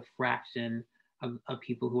talking to a fraction of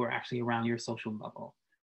people who are actually around your social bubble.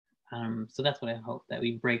 So that's what I hope, that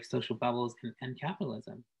we break social bubbles and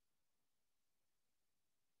capitalism.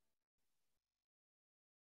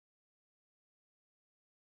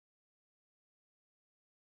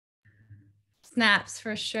 Snaps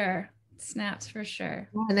for sure. Snaps for sure.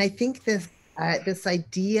 And I think this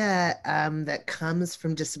idea that comes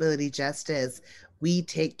from disability justice, we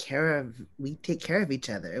take care of each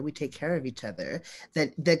other. We take care of each other.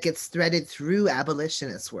 That gets threaded through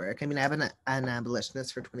abolitionist work. I mean, I've been an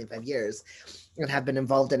abolitionist for 25 years, and have been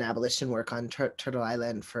involved in abolition work on Turtle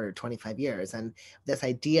Island for 25 years. And this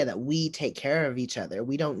idea that we take care of each other.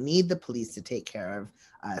 We don't need the police to take care of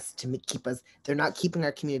us, to keep us. They're not keeping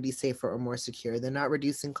our community safer or more secure. They're not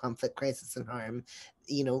reducing conflict, crisis, and harm.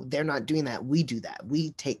 You know, they're not doing that. We do that.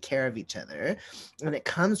 We take care of each other. And it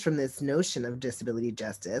comes from this notion of disability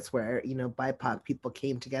justice where, you know, BIPOC people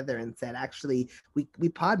came together and said, actually, we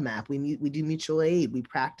pod map, we do mutual aid, we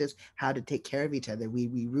practice how to take care of each other.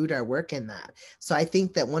 We root our work in that. So I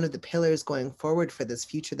think that one of the pillars going forward for this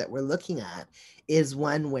future that we're looking at is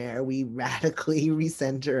one where we radically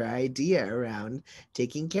recenter our idea around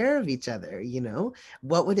taking care of each other. You know,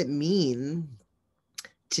 what would it mean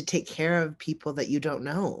to take care of people that you don't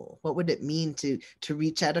know? What would it mean to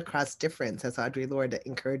reach out across difference, as Audre Lorde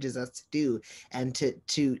encourages us to do, and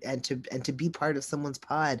to be part of someone's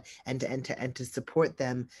pod, and to support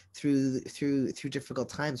them through difficult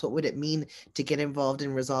times? What would it mean to get involved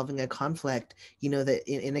in resolving a conflict, you know, that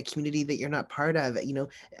in a community that you're not part of, you know,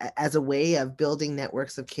 as a way of building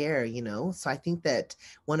networks of care, you know? So I think that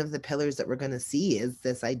one of the pillars that we're going to see is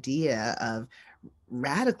this idea of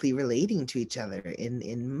radically relating to each other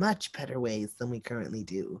in much better ways than we currently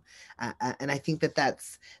do. And I think that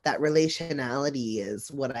relationality is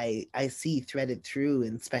what I see threaded through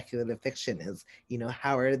in speculative fiction is, you know,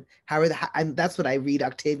 that's what I read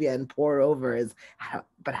Octavia and pore over is how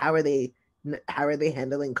are they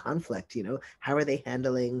handling conflict? You know, how are they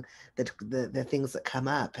handling the things that come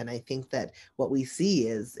up? And I think that what we see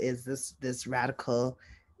is this radical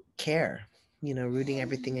care, you know, rooting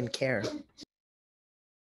everything in care.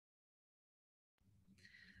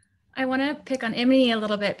 I want to pick on Immony a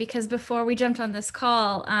little bit because before we jumped on this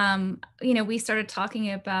call, you know, we started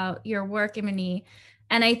talking about your work, Immony,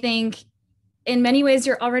 and I think in many ways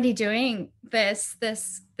you're already doing this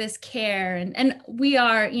care, and we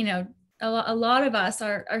are, you know, a lot of us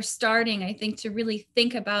are starting, I think, to really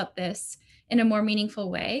think about this in a more meaningful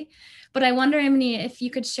way. But I wonder, Immony, if you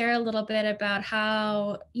could share a little bit about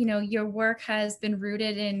how, you know, your work has been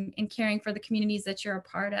rooted in caring for the communities that you're a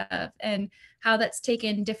part of, and how that's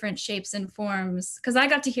taken different shapes and forms. Because I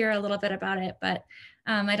got to hear a little bit about it, but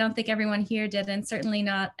I don't think everyone here did, and certainly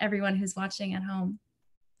not everyone who's watching at home.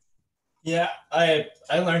 Yeah, I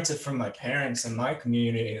learned it from my parents and my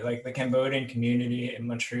community, like the Cambodian community in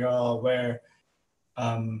Montreal, where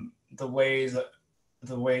the ways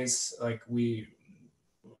like we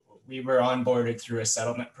were onboarded through a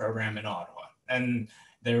settlement program in Ottawa, and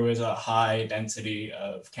there was a high density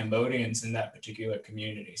of Cambodians in that particular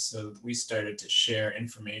community. So we started to share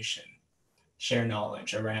information, share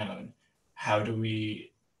knowledge around how do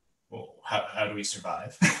we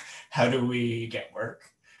survive? How do we get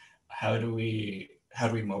work? How do we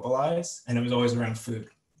mobilize? And it was always around food.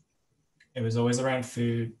 It was always around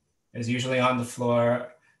food. It was usually on the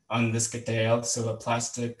floor, on this katale, so a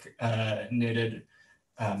plastic knitted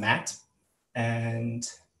mat. And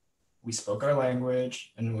we spoke our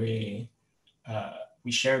language, and we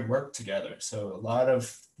shared work together. So a lot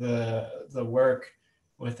of the work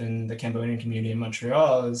within the Cambodian community in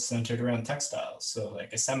Montreal is centered around textiles. So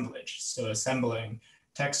like assemblage, so assembling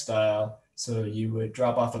textile. So you would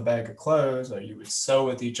drop off a bag of clothes, or you would sew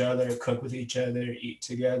with each other, cook with each other, eat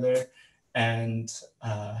together, and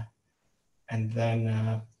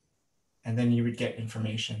then you would get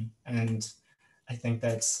information. And I think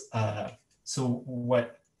that's so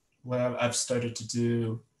what I've started to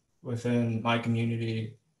do within my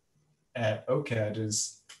community at OCAD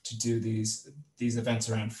is to do these events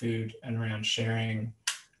around food and around sharing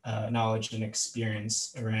knowledge and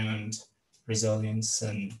experience around resilience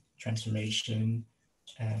and transformation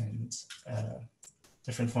and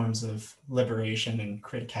different forms of liberation and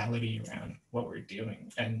criticality around what we're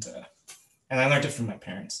doing. And I learned it from my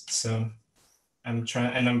parents. So I'm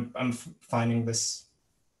finding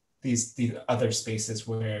these other spaces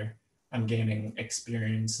where I'm gaining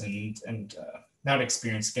experience and not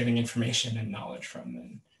experience, getting information and knowledge from,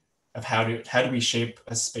 and of how do we shape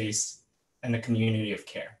a space and a community of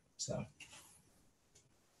care. So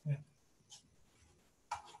yeah.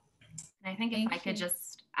 And I think if I could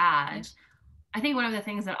just add, I think one of the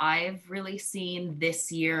things that I've really seen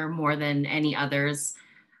this year more than any others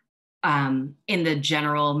in the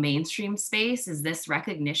general mainstream space is this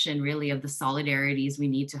recognition really of the solidarities we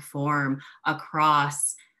need to form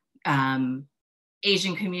across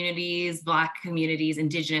Asian communities, Black communities,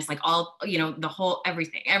 Indigenous, like all, you know, the whole,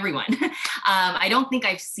 everything, everyone. I don't think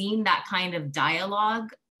I've seen that kind of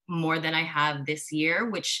dialogue more than I have this year,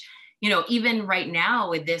 which, you know, even right now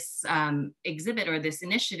with this exhibit or this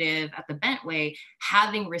initiative at the Bentway,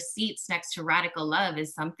 having receipts next to Radical Love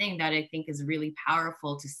is something that I think is really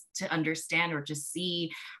powerful to understand or to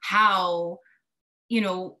see how, you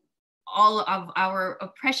know, all of our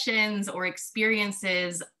oppressions or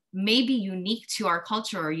experiences may be unique to our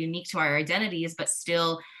culture or unique to our identities, but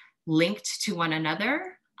still linked to one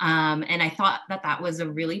another. And I thought that that was a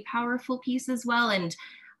really powerful piece as well. And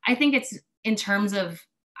I think it's in terms of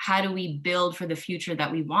how do we build for the future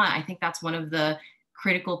that we want? I think that's one of the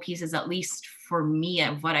critical pieces, at least for me,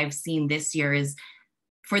 of what I've seen this year is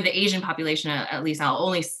for the Asian population, at least I'll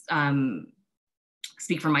only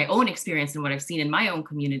speak from my own experience and what I've seen in my own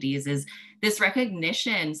communities is this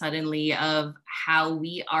recognition suddenly of how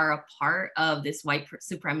we are a part of this white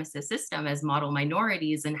supremacist system as model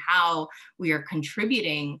minorities and how we are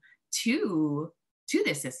contributing to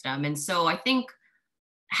this system. And so I think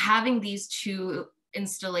having these two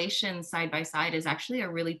installations side by side is actually a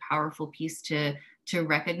really powerful piece to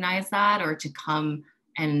recognize that or to come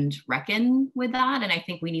and reckon with that. And I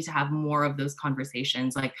think we need to have more of those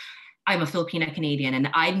conversations. Like, I'm a Filipina Canadian and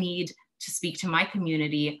I need to speak to my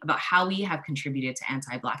community about how we have contributed to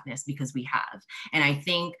anti-Blackness, because we have. And I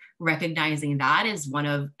think recognizing that is one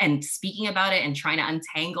of, and speaking about it and trying to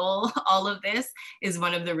untangle all of this is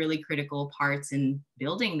one of the really critical parts in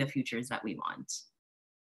building the futures that we want.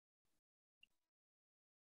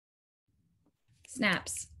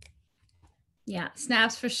 Snaps. Yeah,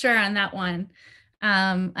 snaps for sure on that one.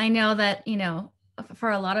 I know that, you know,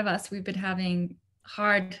 for a lot of us, we've been having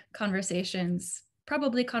hard conversations,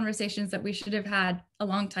 probably conversations that we should have had a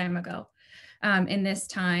long time ago in this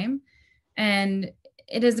time. And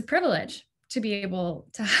it is a privilege to be able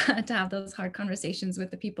to have those hard conversations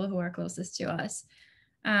with the people who are closest to us.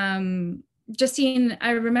 Justine,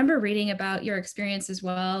 I remember reading about your experience as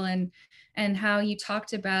well, and how you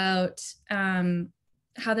talked about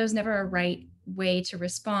how there's never a right way to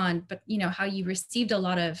respond, but you know how you received a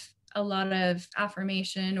lot of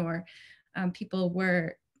affirmation, or people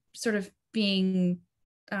were sort of being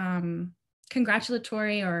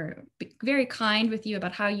congratulatory or very kind with you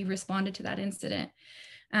about how you responded to that incident.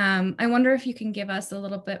 I wonder if you can give us a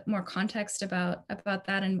little bit more context about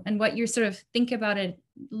that and what you sort of think about it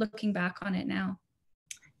looking back on it now.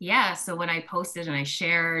 Yeah, so when I posted and I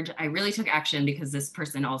shared, I really took action because this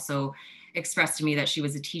person also expressed to me that she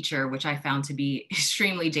was a teacher, which I found to be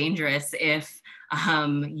extremely dangerous if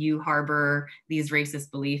you harbor these racist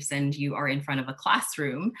beliefs and you are in front of a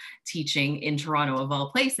classroom teaching in Toronto of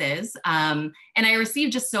all places. And I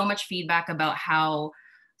received just so much feedback about how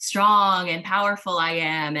strong and powerful I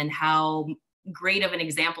am and how great of an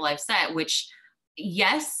example I've set, which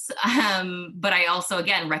yes, but I also,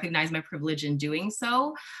 again, recognize my privilege in doing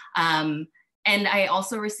so. And I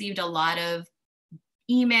also received a lot of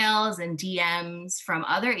emails and DMs from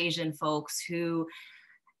other Asian folks who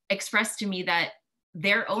expressed to me that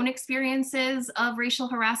their own experiences of racial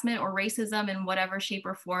harassment or racism in whatever shape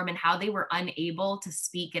or form, and how they were unable to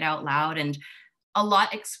speak it out loud, and a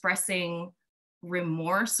lot expressing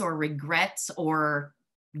remorse or regret or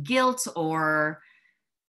guilt or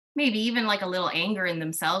maybe even like a little anger in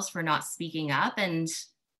themselves for not speaking up. And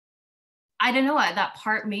I don't know, that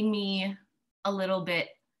part made me a little bit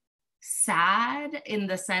sad in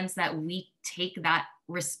the sense that we take that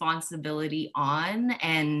responsibility on.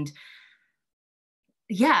 And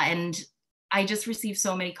yeah, and I just received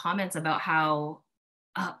so many comments about how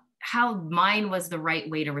mine was the right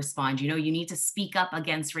way to respond. You know, you need to speak up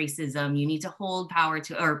against racism. You need to hold power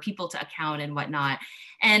to, or people to account and whatnot.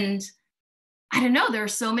 And I don't know, there are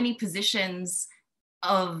so many positions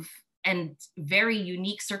of and very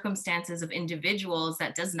unique circumstances of individuals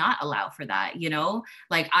that does not allow for that, you know?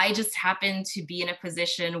 Like, I just happen to be in a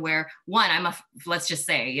position where, one, let's just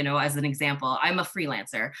say, you know, as an example, I'm a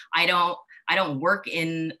freelancer. I don't work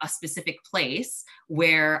in a specific place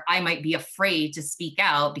where I might be afraid to speak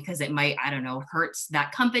out because it might, I don't know, hurt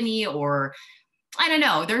that company or I don't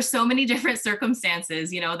know. There's so many different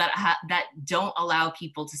circumstances, you know, that don't allow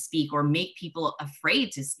people to speak or make people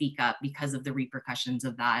afraid to speak up because of the repercussions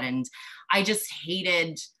of that. And I just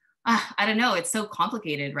hated, I don't know, it's so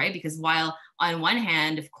complicated, right? Because while on one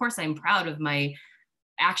hand, of course, I'm proud of my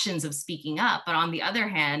actions of speaking up, but on the other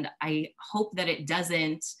hand, I hope that it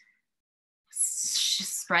doesn't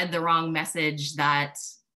spread the wrong message that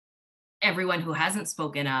everyone who hasn't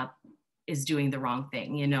spoken up is doing the wrong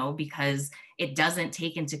thing, you know, because it doesn't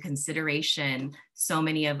take into consideration so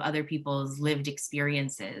many of other people's lived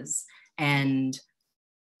experiences. And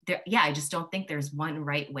there, yeah, I just don't think there's one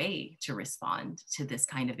right way to respond to this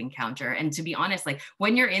kind of encounter. And to be honest, like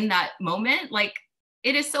when you're in that moment, like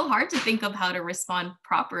it is so hard to think of how to respond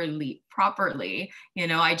properly. You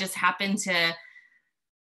know, I just happen to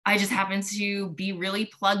be really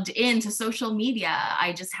plugged into social media.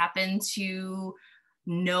 I just happen to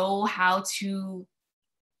know how to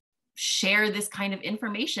share this kind of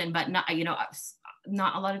information, but not, you know,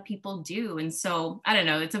 not a lot of people do. And so I don't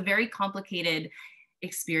know, it's a very complicated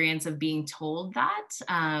experience of being told that.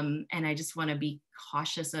 And I just want to be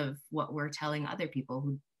cautious of what we're telling other people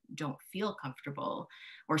who don't feel comfortable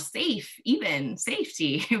or safe, even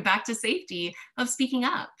safety, back to safety of speaking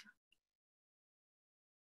up.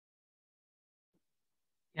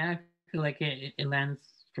 Yeah, I feel like it lands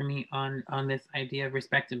for me on this idea of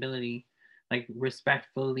respectability, like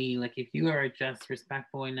respectfully, like if you are just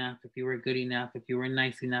respectful enough, if you were good enough, if you were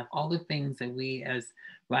nice enough, all the things that we as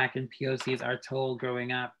Black and POCs are told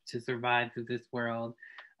growing up to survive through this world,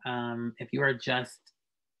 if you are just.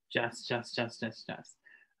 But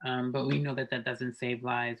we know that that doesn't save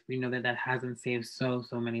lives. We know that that hasn't saved so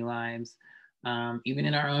many lives. Even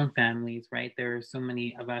in our own families, right? There are so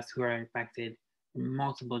many of us who are affected in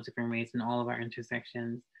multiple different ways in all of our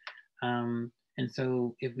intersections. And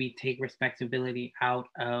so if we take respectability out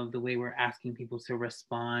of the way we're asking people to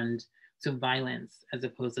respond to violence, as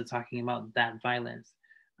opposed to talking about that violence,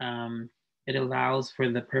 it allows for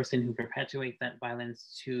the person who perpetuates that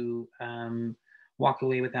violence to walk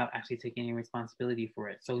away without actually taking any responsibility for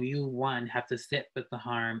it. So you, one, have to sit with the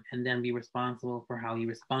harm and then be responsible for how you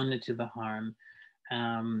responded to the harm.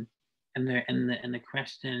 And the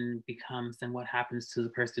question becomes, then what happens to the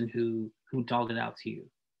person who doled it out to you?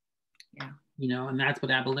 Yeah. You know, and that's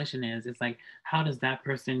what abolition is. It's like, how does that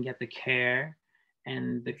person get the care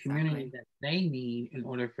and the community that they need in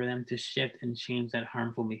order for them to shift and change that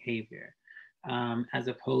harmful behavior? As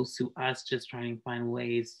opposed to us just trying to find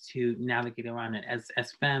ways to navigate around it.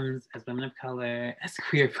 As femmes, as women of color, as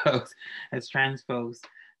queer folks, as trans folks,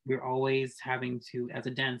 we're always having to, as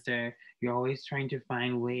a dancer, you're always trying to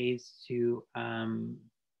find ways to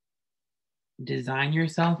design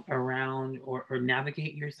yourself around or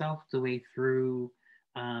navigate yourself the way through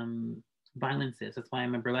violences. That's why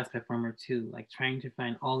I'm a burlesque performer too, like trying to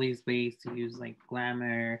find all these ways to use like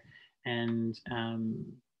glamour and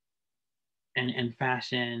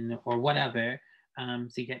fashion or whatever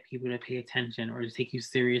to get people to pay attention or to take you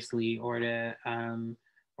seriously or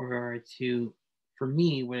to for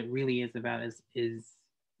me what it really is about is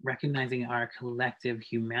recognizing our collective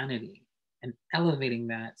humanity and elevating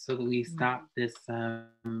that so that we stop this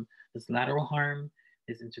this lateral harm,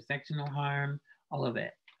 this intersectional harm, all of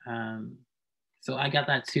it. So I got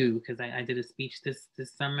that too because I did a speech this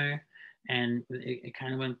summer and it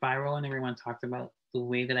kind of went viral and everyone talked about the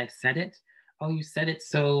way that I said it. Oh, you said it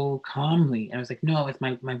so calmly. And I was like, no, it's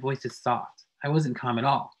my voice is soft. I wasn't calm at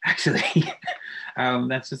all, actually.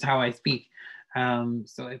 That's just how I speak.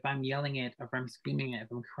 So if I'm yelling it, or if I'm screaming it,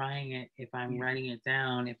 if I'm crying it, if I'm writing it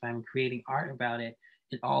down, if I'm creating art about it,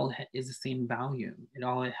 it all is the same volume.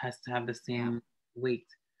 It has to have the same weight.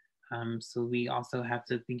 So we also have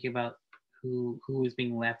to think about who is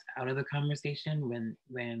being left out of the conversation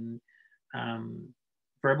when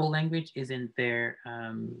verbal language isn't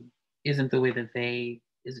isn't the way that they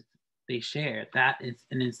share. That is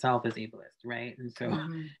in itself is ableist, right? And so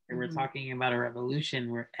if we're talking about a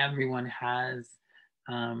revolution where everyone has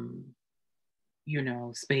you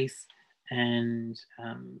know, space and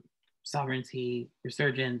sovereignty,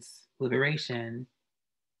 resurgence, liberation,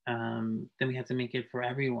 then we have to make it for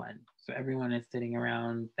everyone. So everyone is sitting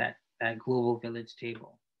around that global village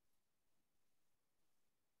table.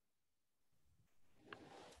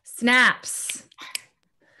 Snaps.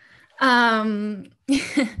 I'm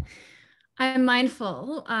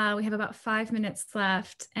mindful. We have about 5 minutes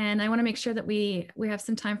left, and I want to make sure that we have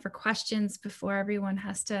some time for questions before everyone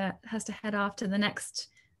has to head off to the next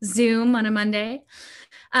Zoom on a Monday.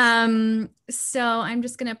 So I'm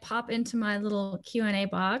just going to pop into my little Q&A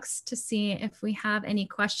box to see if we have any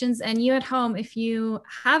questions. And you at home, if you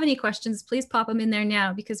have any questions, please pop them in there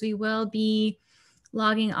now because we will be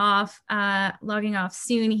logging off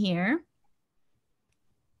soon here.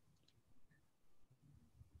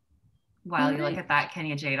 While you look at that,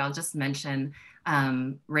 Kenya-Jade, I'll just mention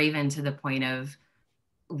Ravyn to the point of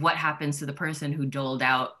what happens to the person who doled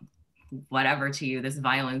out whatever to you, this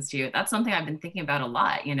violence to you. That's something I've been thinking about a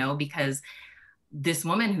lot, you know, because this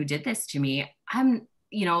woman who did this to me,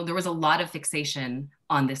 there was a lot of fixation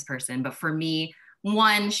on this person. But for me,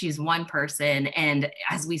 one, she's one person. And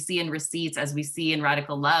as we see in receipts, as we see in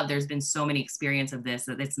Radical Love, there's been so many experience of this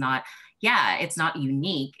that it's not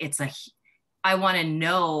unique. I want to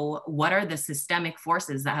know what are the systemic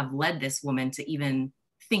forces that have led this woman to even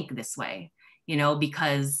think this way, you know,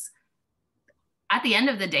 because at the end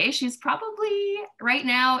of the day, she's probably right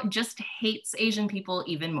now just hates Asian people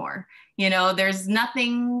even more. You know, there's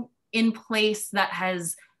nothing in place that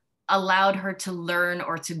has allowed her to learn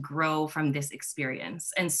or to grow from this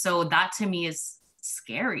experience. And so that to me is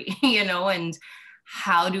scary, you know, and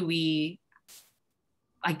how do we,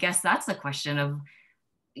 I guess that's the question of,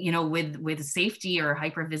 you know, with safety or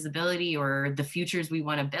hypervisibility or the futures we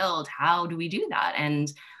want to build, how do we do that? And,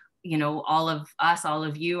 you know, all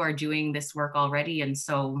of you are doing this work already. And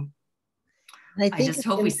so I just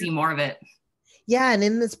hope we see more of it. Yeah, and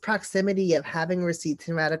in this proximity of having Receipts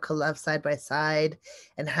and Radical Love side by side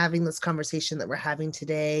and having this conversation that we're having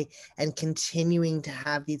today and continuing to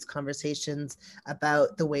have these conversations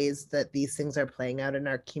about the ways that these things are playing out in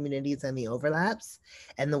our communities and the overlaps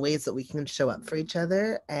and the ways that we can show up for each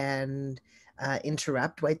other and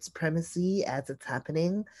interrupt white supremacy as it's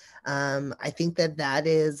happening. I think that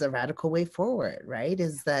is a radical way forward, right?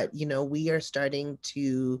 Is that, you know, we are starting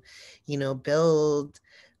to, you know, build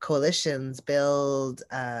coalitions, build,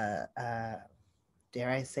 dare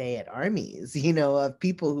I say it, armies, you know, of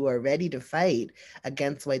people who are ready to fight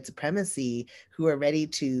against white supremacy, who are ready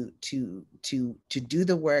to do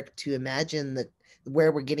the work to imagine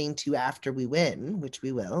where we're getting to after we win, which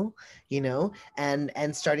we will, you know,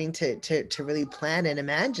 and starting to really plan and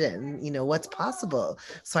imagine, you know, what's possible.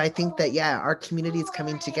 So I think that, yeah, our communities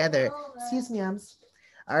coming together, excuse me,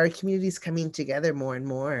 our communities coming together more and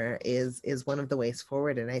more is one of the ways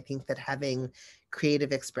forward. And I think that having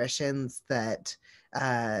creative expressions that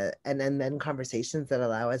and then conversations that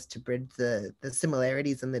allow us to bridge the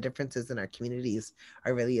similarities and the differences in our communities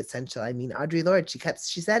are really essential. I mean, Audre Lorde,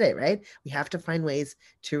 she said it, right? We have to find ways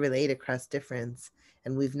to relate across difference.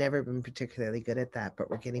 And we've never been particularly good at that, but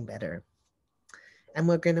we're getting better. And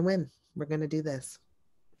we're going to win. We're going to do this.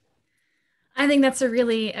 I think that's a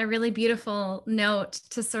really beautiful note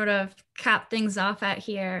to sort of cap things off at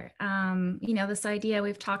here. You know, this idea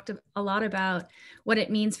we've talked a lot about what it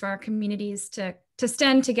means for our communities to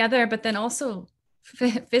stand together, but then also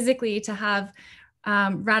physically to have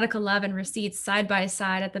Radical Love and Receipts side by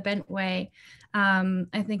side at the Bentway.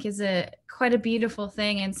 I think is quite a beautiful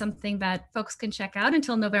thing and something that folks can check out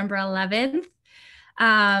until November 11th.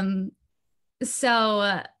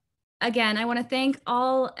 Again, I want to thank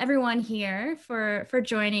everyone here for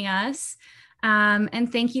joining us.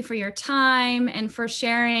 And thank you for your time and for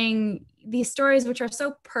sharing these stories, which are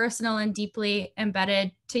so personal and deeply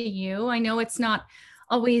embedded to you. I know it's not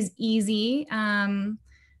always easy,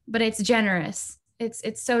 but it's generous.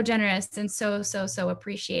 It's so generous and so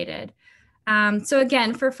appreciated. So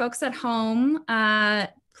again, for folks at home,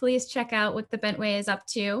 please check out what the Bentway is up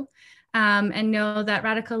to. And know that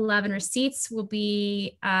Radical Love and Receipts will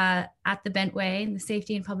be at the Bentway in the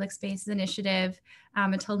Safety and Public Spaces Initiative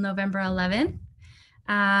until November 11th.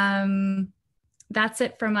 That's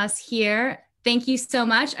it from us here. Thank you so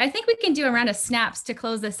much. I think we can do a round of snaps to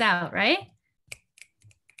close this out, right?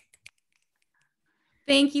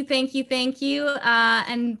 Thank you.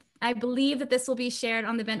 And I believe that this will be shared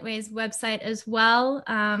on the Bentway's website as well.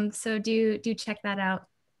 So do check that out.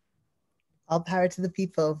 All power to the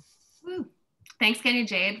people. Woo. Thanks,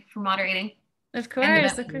 Kenya-Jade, for moderating. Of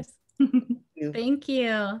course. Thank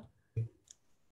you.